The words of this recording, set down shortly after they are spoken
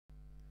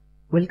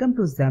Welcome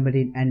to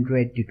Xamarin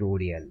Android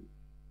tutorial.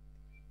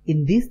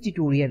 In this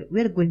tutorial,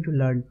 we are going to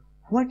learn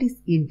what is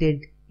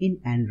intent in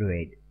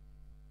Android.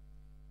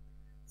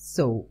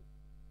 So,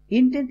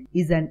 intent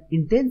is an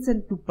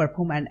intention to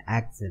perform an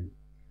action.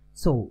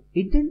 So,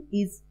 intent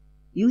is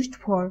used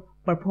for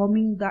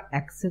performing the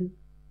action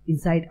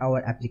inside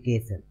our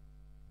application.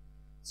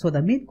 So,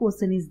 the main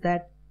question is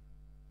that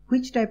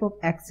which type of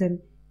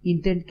action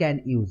intent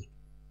can use.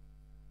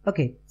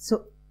 Okay,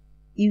 so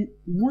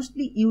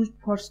mostly used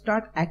for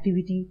start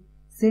activity,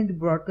 send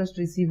broadcast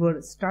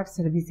receiver, start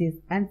services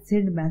and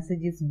send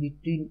messages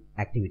between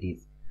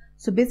activities.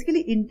 So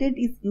basically intent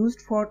is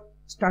used for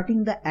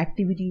starting the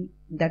activity,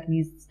 that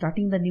means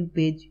starting the new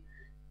page,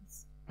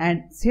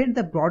 and send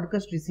the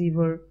broadcast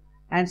receiver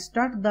and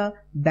start the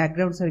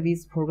background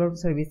service, foreground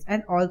service,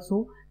 and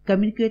also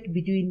communicate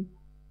between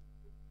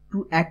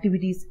two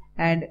activities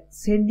and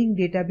sending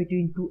data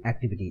between two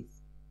activities.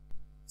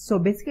 So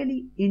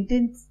basically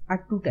intents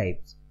are two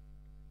types: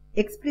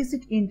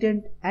 explicit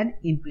intent and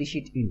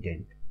implicit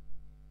intent.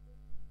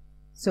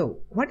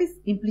 So what is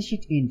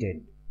implicit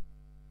intent?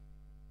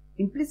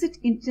 Implicit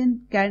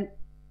intent can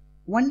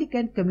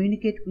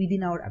communicate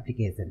within our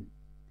application.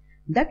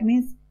 That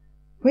means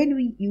when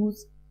we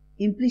use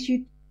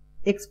explicit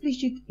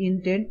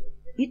intent,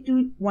 it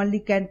will only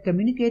can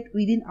communicate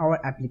within our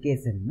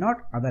application, not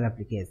other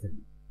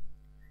application.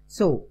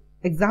 So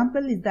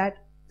example is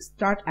that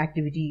start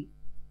activity,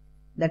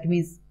 that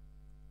means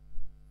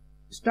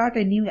start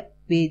a new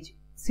page,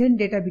 send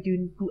data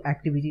between two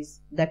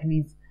activities, that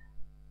means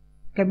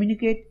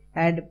communicate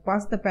and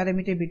pass the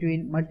parameter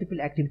between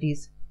multiple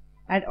activities,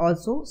 and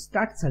also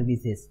start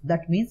services,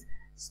 that means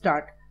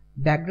start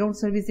background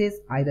services,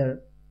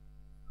 either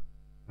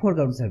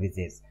foreground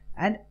services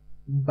and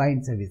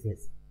bind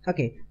services.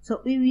 Okay,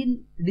 so we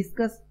will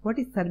discuss what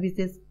is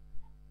services,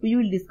 we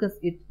will discuss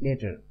it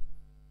later.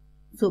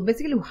 So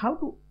basically how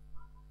to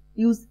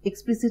use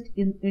explicit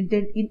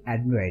intent in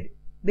Android.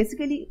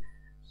 Basically,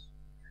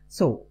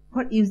 so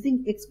for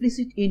using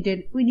explicit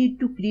intent, we need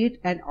to create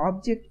an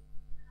object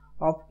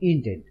of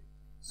intent.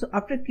 So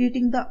after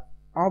creating the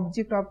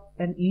object of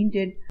an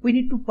intent, we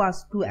need to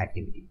pass two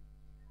activities.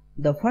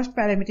 The first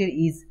parameter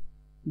is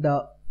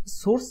the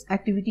source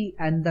activity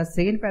and the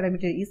second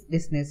parameter is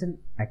destination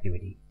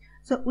activity.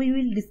 So we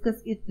will discuss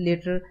it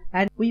later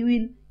and we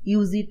will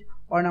use it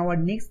on our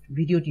next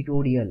video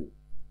tutorial.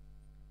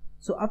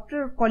 So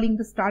after calling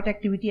the start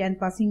activity and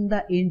passing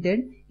the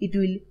intent, it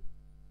will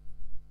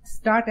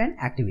start an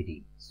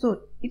activity.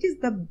 So it is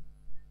the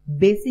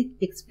basic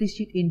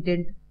explicit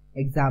intent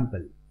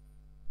example.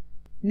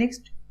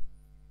 Next,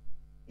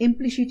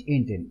 implicit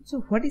intent.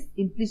 So what is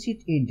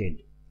implicit intent?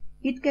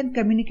 It can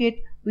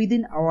communicate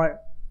within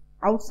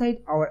outside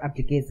our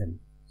application.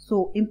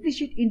 So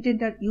implicit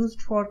intent are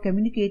used for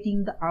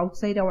communicating the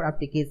outside our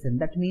application.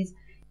 That means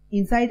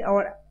inside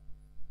our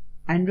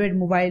Android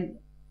mobile,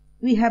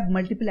 we have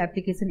multiple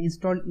applications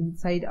installed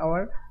inside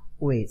our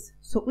OS.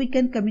 So we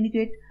can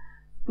communicate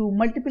to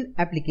multiple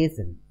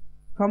applications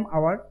from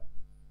our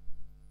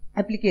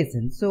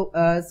application. So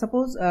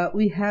suppose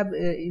we have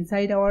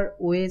inside our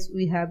OS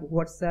we have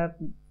WhatsApp,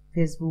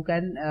 Facebook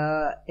and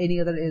any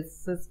other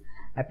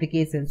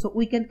application. So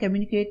we can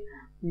communicate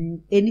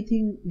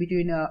anything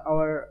between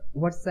our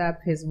WhatsApp,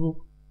 Facebook,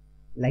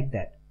 like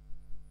that.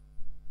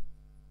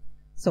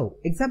 So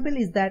example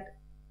is that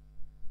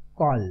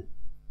call,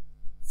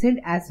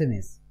 send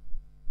SMS,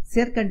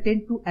 share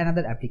content to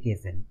another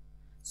application.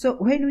 So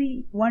when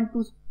we want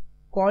to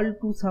call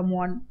to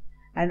someone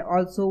and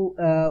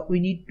also we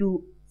need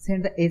to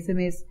send the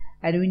SMS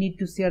and we need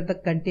to share the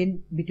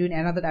content between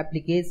another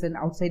application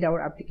outside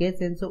our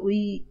application, so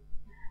we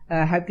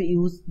have to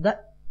use the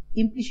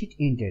implicit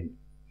intent.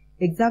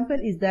 Example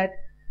is that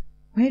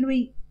when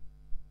we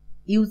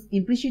use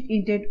implicit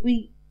intent,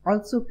 we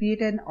also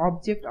create an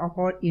object of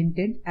our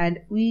intent and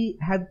we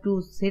have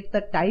to set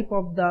the type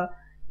of the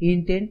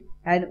intent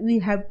and we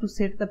have to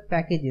set the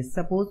packages.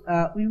 Suppose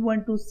we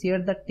want to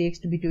share the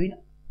text between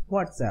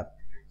WhatsApp,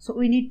 so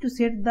we need to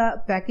set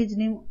the package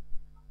name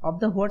of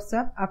the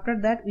WhatsApp. After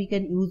that we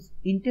can use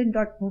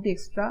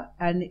intent.putExtra,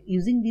 and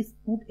using this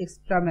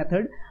putExtra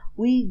method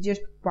we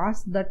just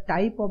pass the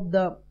type of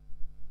the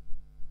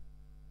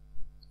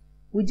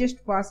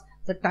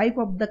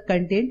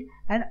content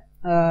and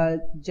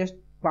just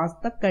pass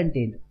the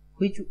content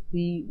which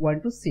we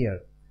want to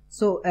share.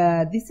 So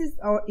this is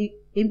our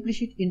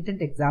implicit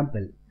intent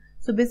example.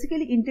 So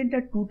basically intent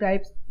are two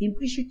types: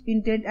 implicit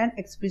intent and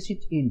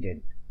explicit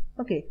intent.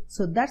 Okay,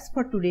 so that's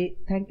for today.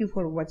 Thank you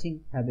for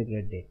watching. Have a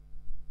great day.